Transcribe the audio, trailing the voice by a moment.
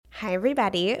Hi,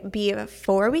 everybody.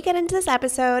 Before we get into this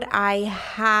episode, I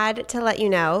had to let you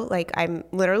know, I'm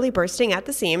literally bursting at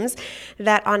the seams,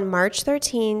 that on March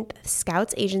 13th,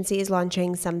 Scouts Agency is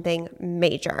launching something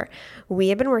major. We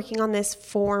have been working on this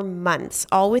for months,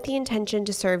 all with the intention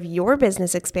to serve your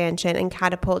business expansion and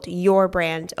catapult your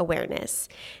brand awareness.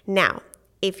 Now,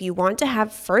 if you want to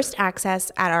have first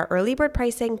access at our early bird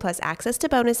pricing plus access to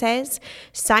bonuses,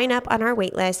 sign up on our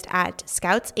waitlist at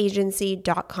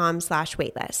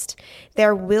scoutsagency.com/waitlist.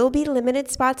 There will be limited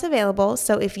spots available,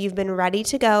 so if you've been ready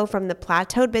to go from the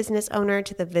plateaued business owner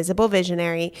to the visible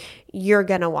visionary, you're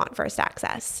going to want first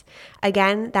access.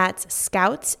 Again, that's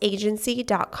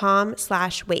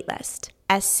scoutsagency.com/waitlist.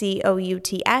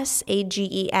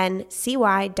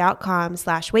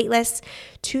 scoutsagency.com/waitlist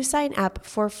to sign up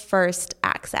for first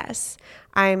access.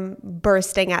 I'm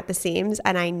bursting at the seams,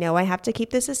 and I know I have to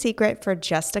keep this a secret for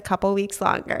just a couple weeks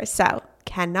longer, so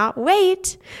cannot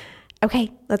wait.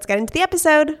 Okay, let's get into the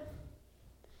episode.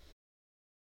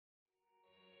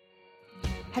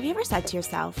 Have you ever said to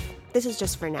yourself, this is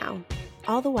just for now,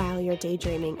 all the while you're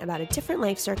daydreaming about a different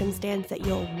life circumstance that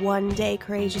you'll one day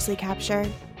courageously capture?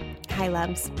 Hi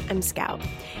loves, I'm Scout,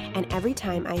 and every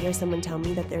time I hear someone tell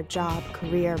me that their job,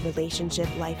 career, relationship,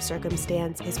 life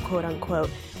circumstance is quote unquote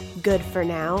good for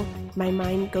now, my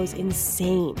mind goes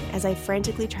insane as I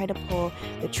frantically try to pull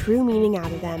the true meaning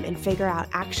out of them and figure out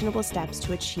actionable steps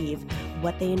to achieve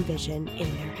what they envision in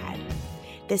their head.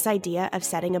 This idea of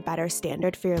setting a better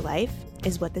standard for your life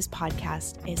is what this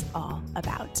podcast is all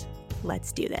about.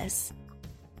 Let's do this.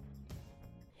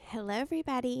 Hello,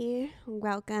 everybody.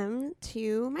 Welcome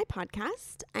to my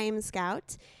podcast. I am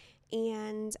Scout,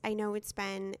 and I know it's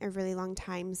been a really long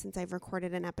time since I've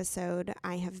recorded an episode.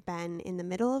 I have been in the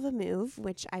middle of a move,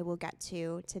 which I will get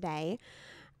to today.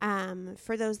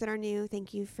 For those that are new,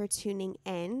 thank you for tuning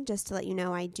in. Just to let you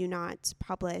know, I do not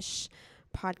publish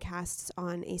podcasts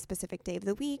on a specific day of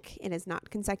the week. It is not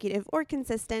consecutive or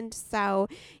consistent. So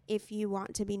if you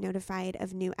want to be notified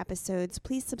of new episodes,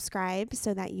 please subscribe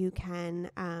so that you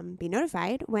can be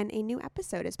notified when a new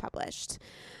episode is published.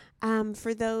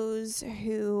 For those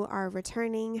who are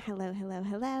returning,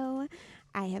 hello.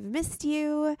 I have missed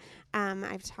you.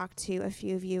 I've talked to a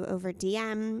few of you over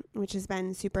DM, which has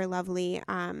been super lovely.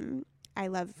 I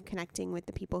love connecting with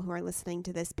the people who are listening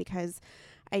to this because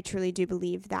I truly do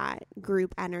believe that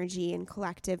group energy and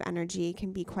collective energy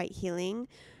can be quite healing.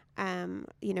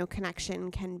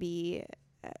 Connection can be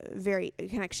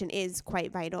connection is quite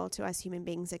vital to us human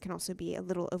beings. It can also be a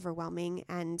little overwhelming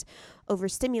and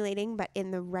overstimulating, but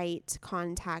in the right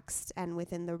context and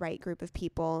within the right group of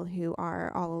people who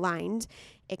are all aligned,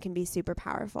 it can be super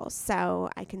powerful. So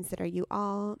I consider you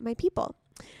all my people.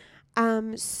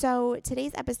 So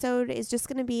today's episode is just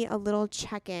going to be a little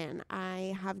check-in.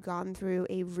 I have gone through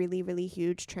a really, really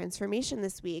huge transformation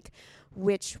this week,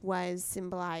 which was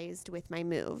symbolized with my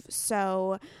move.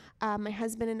 So, my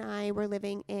husband and I were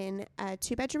living in a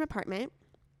 2-bedroom apartment,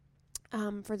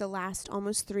 for the last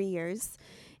almost 3 years.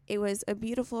 It was a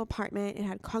beautiful apartment. It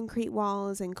had concrete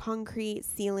walls and concrete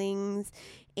ceilings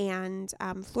and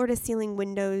floor-to-ceiling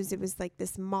windows. It was like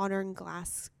this modern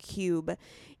glass cube.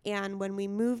 And when we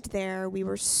moved there, we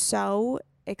were so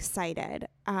excited.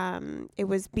 It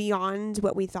was beyond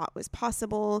what we thought was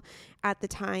possible at the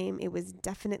time. It was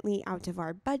definitely out of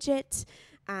our budget.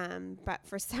 But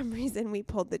for some reason, we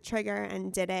pulled the trigger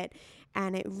and did it.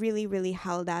 And it really, really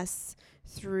held us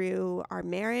through our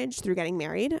marriage, through getting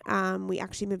married. We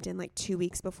actually moved in 2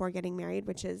 weeks before getting married,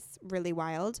 which is really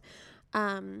wild.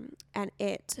 And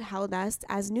it held us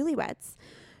as newlyweds.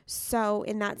 So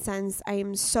in that sense, I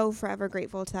am so forever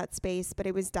grateful to that space, but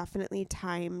it was definitely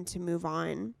time to move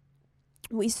on.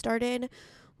 We started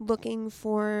looking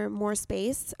for more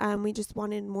space. We just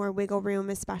wanted more wiggle room,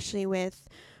 especially with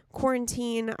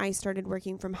quarantine. I started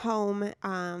working from home,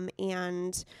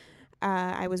 and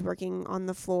I was working on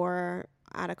the floor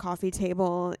at a coffee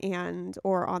table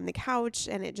or on the couch,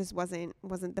 and it just wasn't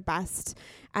the best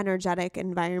energetic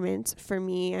environment for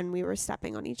me, and we were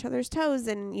stepping on each other's toes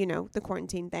and the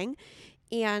quarantine thing.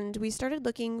 And we started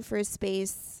looking for a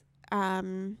space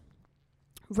right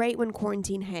when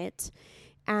quarantine hit,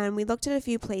 and we looked at a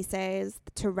few places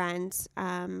to rent,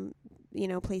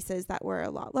 places that were a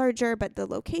lot larger, but the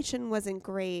location wasn't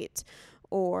great,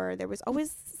 or there was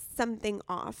always something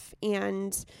off.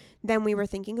 And then we were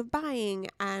thinking of buying,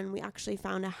 and we actually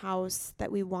found a house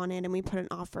that we wanted, and we put an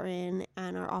offer in,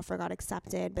 and our offer got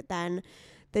accepted, but then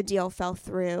the deal fell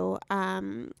through.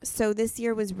 So this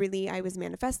year was really, I was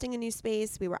manifesting a new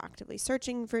space. We were actively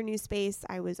searching for a new space.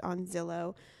 I was on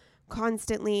Zillow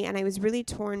constantly, and I was really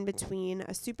torn between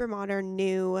a super modern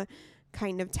new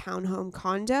kind of townhome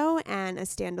condo and a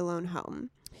standalone home.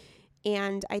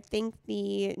 And I think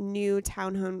the new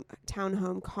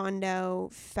townhome condo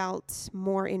felt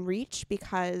more in reach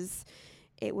because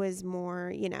it was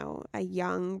more, a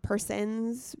young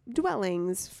person's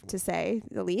dwellings, to say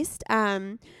the least.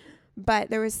 But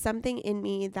there was something in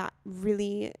me that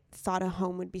really thought a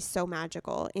home would be so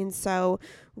magical. And so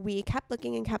we kept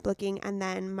looking. And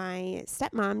then my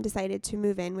stepmom decided to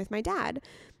move in with my dad.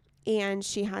 And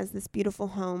she has this beautiful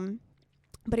home,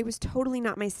 but it was totally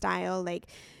not my style. Like,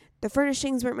 the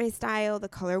furnishings weren't my style. The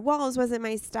color walls wasn't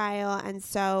my style. And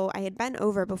so I had been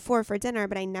over before for dinner,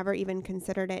 but I never even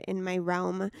considered it in my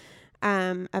realm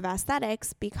of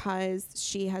aesthetics because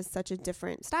she has such a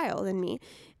different style than me.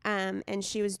 And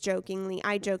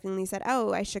I jokingly said,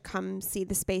 oh, I should come see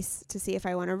the space to see if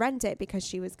I want to rent it, because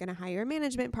she was going to hire a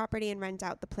management property and rent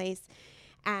out the place.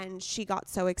 And she got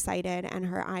so excited and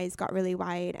her eyes got really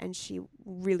wide and she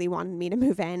really wanted me to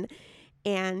move in.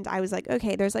 And I was like,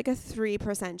 okay, there's like a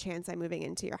 3% chance I'm moving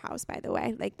into your house, by the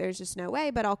way. Like, there's just no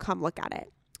way, but I'll come look at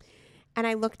it. And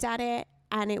I looked at it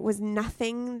and it was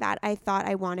nothing that I thought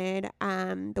I wanted.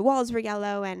 The walls were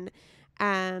yellow and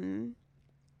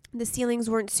the ceilings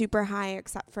weren't super high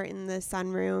except for in the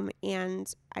sunroom.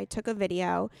 And I took a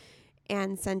video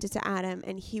and sent it to Adam,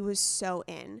 and he was so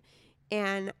in.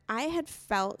 And I had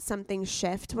felt something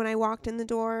shift when I walked in the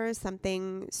door.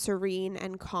 Something serene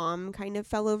and calm kind of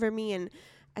fell over me, and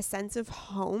a sense of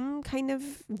home kind of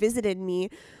visited me.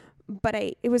 But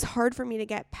it was hard for me to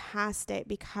get past it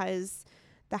because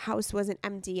the house wasn't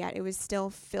empty yet. It was still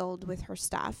filled with her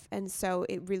stuff. And so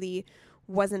it really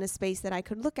wasn't a space that I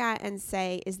could look at and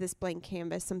say, is this blank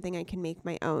canvas something I can make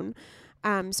my own?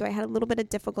 So I had a little bit of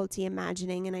difficulty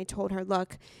imagining, and I told her,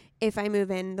 look, if I move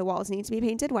in, the walls need to be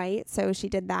painted white. So she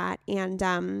did that.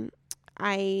 And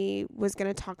I was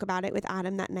going to talk about it with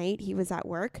Adam that night. He was at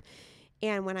work.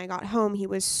 And when I got home, he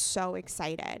was so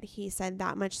excited. He said,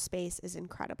 that much space is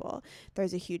incredible.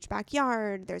 There's a huge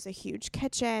backyard. There's a huge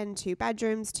kitchen, 2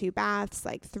 bedrooms, 2 baths,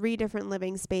 like 3 different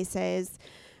living spaces,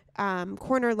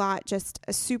 corner lot, just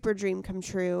a super dream come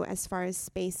true as far as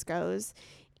space goes.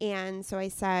 And so I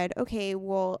said, okay,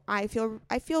 well, I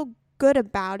feel good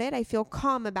about it. I feel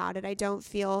calm about it. I don't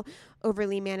feel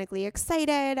overly manically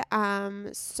excited.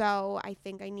 So I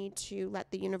think I need to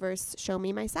let the universe show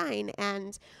me my sign.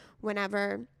 And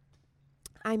whenever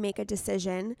I make a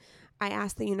decision, I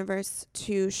ask the universe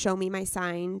to show me my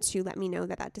sign, to let me know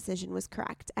that that decision was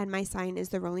correct. And my sign is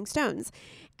the Rolling Stones.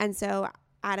 And so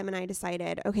Adam and I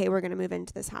decided, okay, we're going to move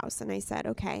into this house. And I said,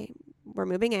 okay, we're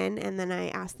moving in. And then I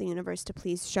asked the universe to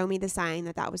please show me the sign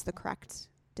that that was the correct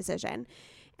decision.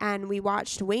 And we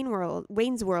watched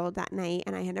Wayne's World that night,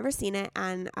 and I had never seen it.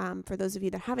 And for those of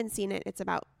you that haven't seen it, it's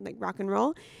about like rock and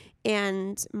roll.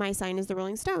 And my sign is the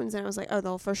Rolling Stones. And I was like, oh,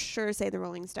 they'll for sure say the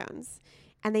Rolling Stones.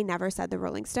 And they never said the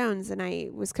Rolling Stones. And I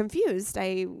was confused.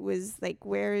 I was like,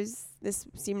 this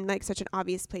seemed like such an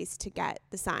obvious place to get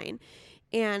the sign.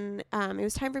 And it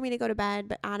was time for me to go to bed,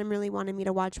 but Adam really wanted me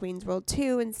to watch Wayne's World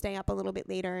 2 and stay up a little bit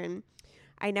later. And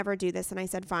I never do this. And I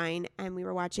said, fine. And we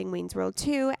were watching Wayne's World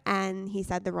 2, and he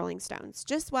said the Rolling Stones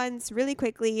just once, really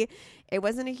quickly. It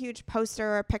wasn't a huge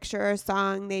poster or picture or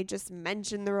song. They just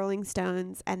mentioned the Rolling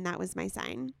Stones, and that was my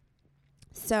sign.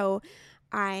 So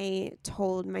I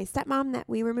told my stepmom that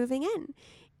we were moving in.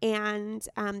 And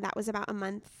that was about a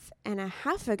month and a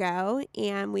half ago.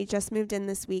 And we just moved in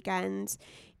this weekend.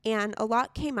 And a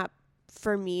lot came up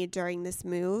for me during this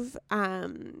move. I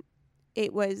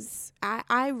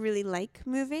really like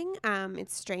moving.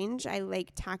 It's strange. I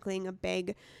like tackling a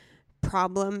big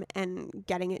problem and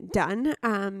getting it done,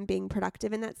 being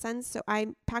productive in that sense. So I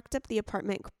packed up the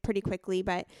apartment pretty quickly,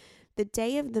 but the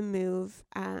day of the move,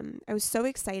 I was so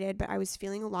excited, but I was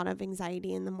feeling a lot of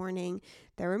anxiety in the morning.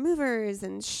 There were movers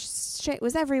and shit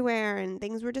was everywhere and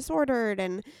things were disordered.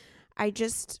 And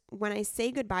when I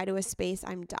say goodbye to a space,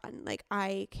 I'm done. Like,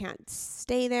 I can't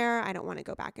stay there. I don't want to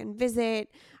go back and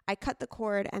visit. I cut the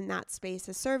cord, and that space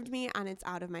has served me, and it's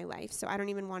out of my life. So I don't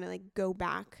even want to go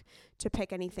back to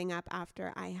pick anything up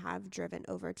after I have driven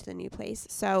over to the new place.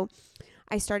 So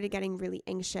I started getting really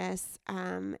anxious,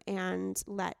 and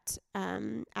let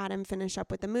Adam finish up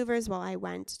with the movers while I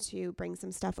went to bring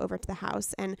some stuff over to the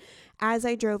house. And as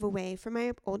I drove away from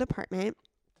my old apartment,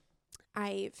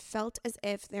 I felt as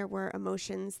if there were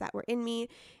emotions that were in me,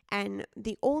 and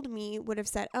the old me would have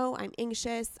said, oh, I'm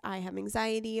anxious, I have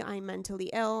anxiety, I'm mentally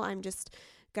ill, I'm just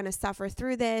going to suffer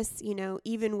through this.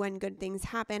 Even when good things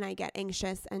happen, I get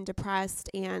anxious and depressed,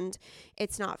 and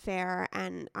it's not fair,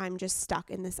 and I'm just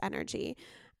stuck in this energy.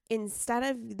 Instead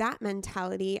of that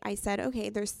mentality, I said, okay,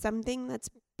 there's something that's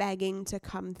begging to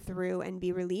come through and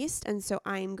be released, and so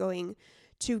I'm going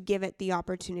to give it the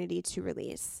opportunity to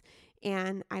release.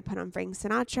 and I put on Frank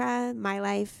Sinatra, My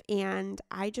Life, and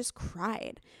I just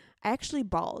cried. I actually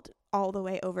bawled all the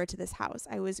way over to this house.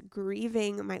 I was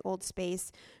grieving my old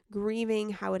space,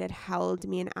 grieving how it had held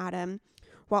me and Adam,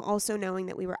 while also knowing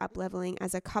that we were up-leveling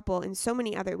as a couple in so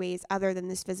many other ways other than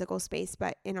this physical space,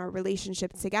 but in our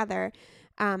relationship together,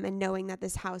 and knowing that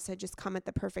this house had just come at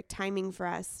the perfect timing for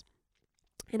us.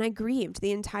 And I grieved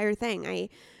the entire thing. I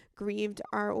grieved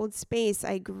our old space.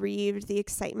 I grieved the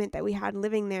excitement that we had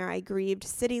living there. I grieved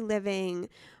city living,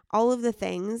 all of the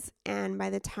things. And by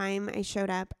the time I showed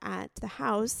up at the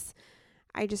house,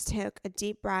 I just took a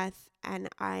deep breath and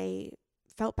I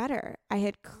felt better. I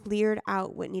had cleared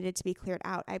out what needed to be cleared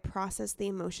out. I processed the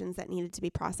emotions that needed to be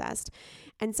processed.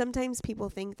 And sometimes people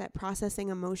think that processing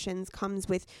emotions comes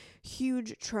with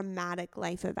huge traumatic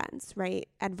life events, right?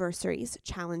 Adversaries,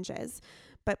 challenges.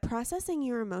 But processing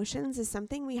your emotions is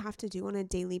something we have to do on a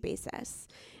daily basis.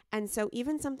 And so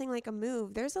even something like a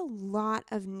move, there's a lot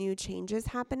of new changes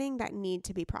happening that need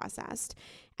to be processed.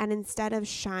 And instead of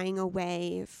shying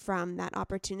away from that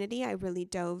opportunity, I really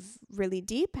dove really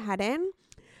deep, head in,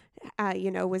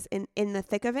 was in the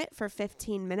thick of it for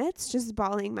 15 minutes, just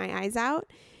bawling my eyes out.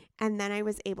 And then I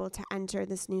was able to enter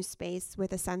this new space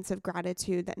with a sense of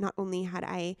gratitude that not only had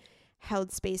I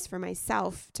held space for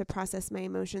myself to process my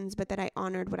emotions, but that I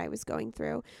honored what I was going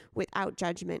through without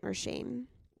judgment or shame.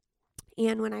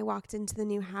 And when I walked into the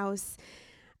new house,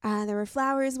 there were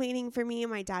flowers waiting for me.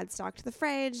 My dad stocked the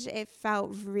fridge. It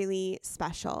felt really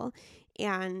special.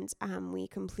 And we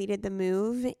completed the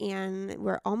move, and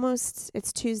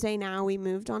it's Tuesday now. We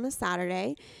moved on a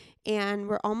Saturday, and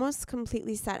we're almost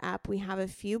completely set up. We have a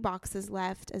few boxes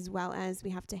left, as well as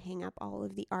we have to hang up all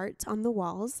of the art on the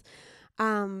walls.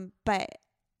 But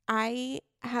I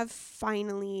have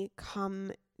finally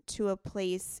come to a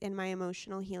place in my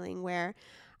emotional healing where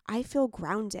I feel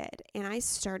grounded, and I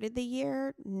started the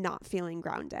year not feeling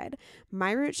grounded.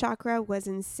 My root chakra was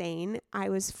insane. I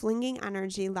was flinging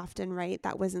energy left and right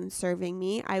that wasn't serving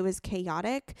me. I was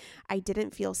chaotic. I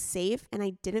didn't feel safe, and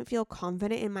I didn't feel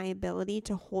confident in my ability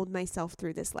to hold myself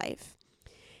through this life.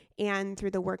 And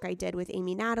through the work I did with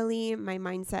Amy Natalie, my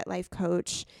mindset life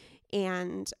coach,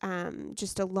 and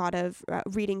just a lot of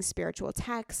reading spiritual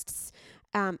texts,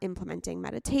 implementing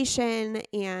meditation,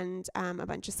 and a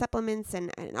bunch of supplements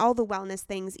and all the wellness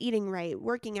things, eating right,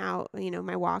 working out,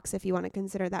 my walks, if you want to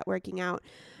consider that working out.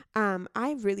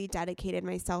 I really dedicated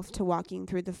myself to walking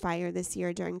through the fire this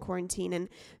year during quarantine, and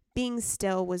being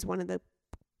still was one of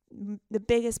the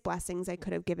biggest blessings I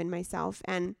could have given myself.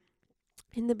 And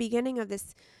in the beginning of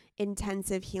this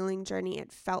intensive healing journey,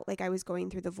 it felt like I was going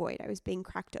through the void. I was being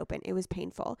cracked open. It was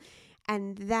painful.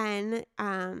 And then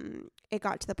it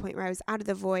got to the point where I was out of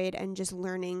the void and just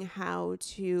learning how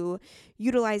to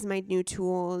utilize my new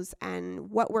tools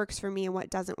and what works for me and what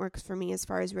doesn't work for me as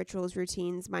far as rituals,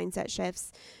 routines, mindset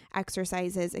shifts,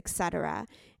 exercises, etc.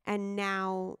 And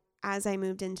now, as I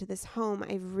moved into this home,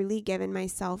 I've really given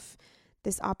myself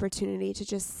this opportunity to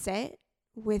just sit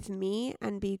with me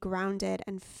and be grounded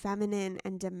and feminine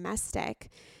and domestic,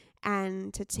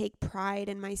 and to take pride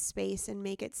in my space and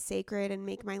make it sacred and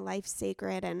make my life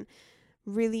sacred, and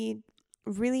really,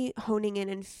 really honing in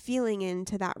and feeling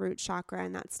into that root chakra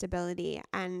and that stability.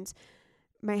 And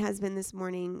my husband this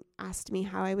morning asked me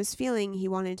how I was feeling. He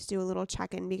wanted to do a little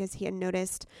check-in because he had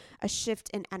noticed a shift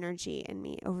in energy in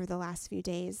me over the last few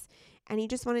days. And he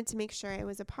just wanted to make sure it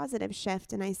was a positive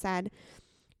shift. And I said,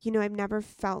 I've never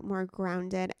felt more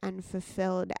grounded and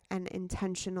fulfilled and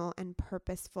intentional and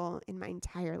purposeful in my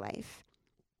entire life.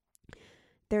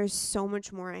 There's so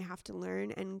much more I have to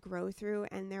learn and grow through,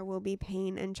 and there will be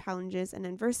pain and challenges and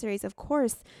adversaries, of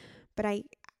course, but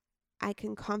I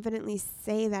can confidently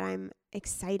say that I'm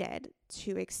excited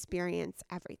to experience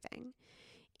everything.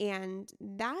 And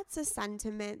that's a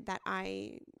sentiment that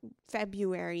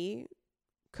February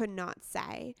could not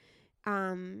say.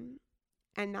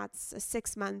 And that's a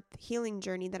 6-month healing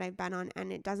journey that I've been on,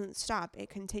 and it doesn't stop. It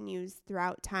continues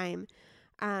throughout time.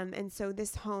 And so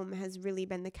this home has really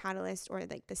been the catalyst, or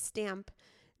like the stamp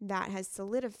that has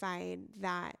solidified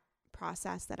that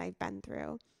process that I've been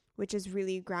through, which is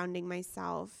really grounding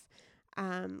myself,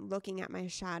 looking at my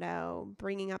shadow,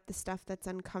 bringing up the stuff that's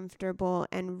uncomfortable,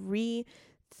 and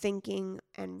rethinking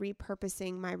and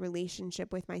repurposing my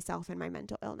relationship with myself and my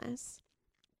mental illness.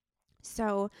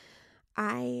 So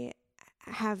I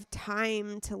have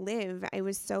time to live. I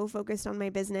was so focused on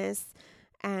my business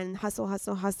and hustle,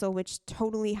 which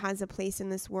totally has a place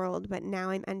in this world. But now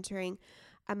I'm entering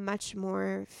a much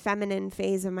more feminine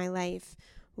phase of my life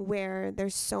where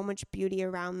there's so much beauty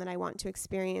around that I want to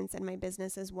experience. And my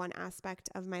business is one aspect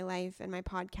of my life, and my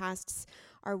podcasts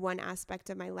are one aspect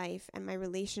of my life, and my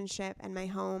relationship and my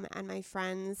home and my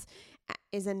friends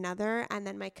is another, and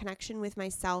then my connection with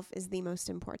myself is the most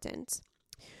important.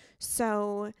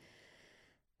 So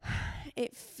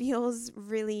it feels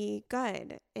really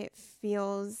good. It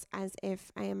feels as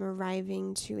if I am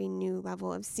arriving to a new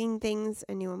level of seeing things,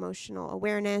 a new emotional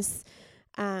awareness,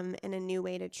 and a new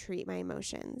way to treat my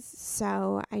emotions.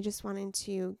 So I just wanted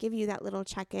to give you that little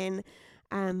check-in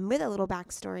with a little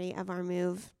backstory of our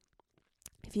move.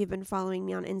 If you've been following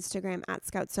me on Instagram at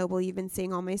Scout Sobel, you've been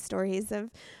seeing all my stories of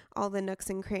all the nooks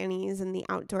and crannies in the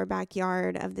outdoor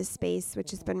backyard of this space,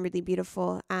 which has been really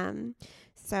beautiful.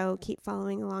 So keep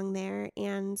following along there.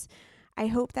 And I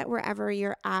hope that wherever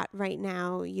you're at right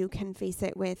now, you can face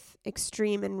it with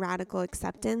extreme and radical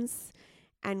acceptance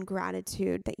and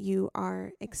gratitude that you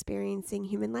are experiencing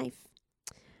human life.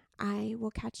 I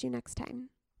will catch you next time.